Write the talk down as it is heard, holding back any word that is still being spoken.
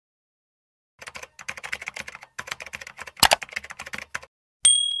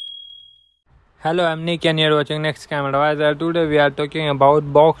Hello, I'm Nick and you're watching Next Scam Advisor. Today we are talking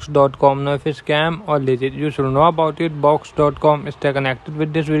about Boxed.com. Now if it's scam or legit, you should know about it. Boxed.com. Stay connected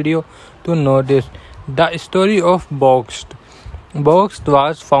with this video to know this. The story of Boxed. Boxed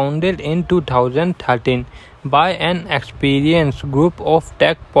was founded in 2013 by an experienced group of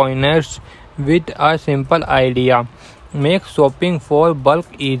tech pioneers with a simple idea: make shopping for bulk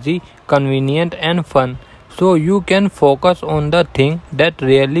easy, convenient and fun, so you can focus on the things that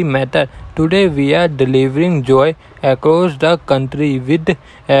really matter. Today we are delivering joy across the country with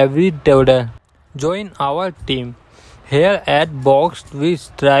every order. Join our team. Here at Boxed we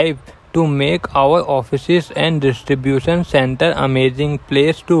strive to make our offices and distribution center amazing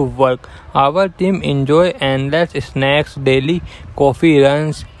place to work. Our team enjoy endless snacks, daily coffee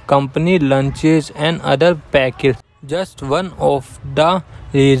runs, company lunches and other packages. Just one of the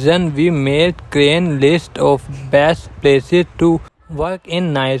reason we made Crane list of best places to work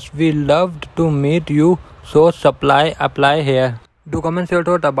in nice. We loved to meet you, so apply here. Do comment your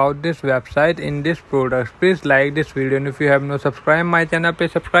thought about this website in this product. Please like this video, and if you have not subscribed my channel,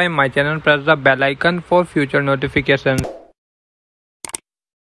 please subscribe my channel, press the bell icon for future notifications.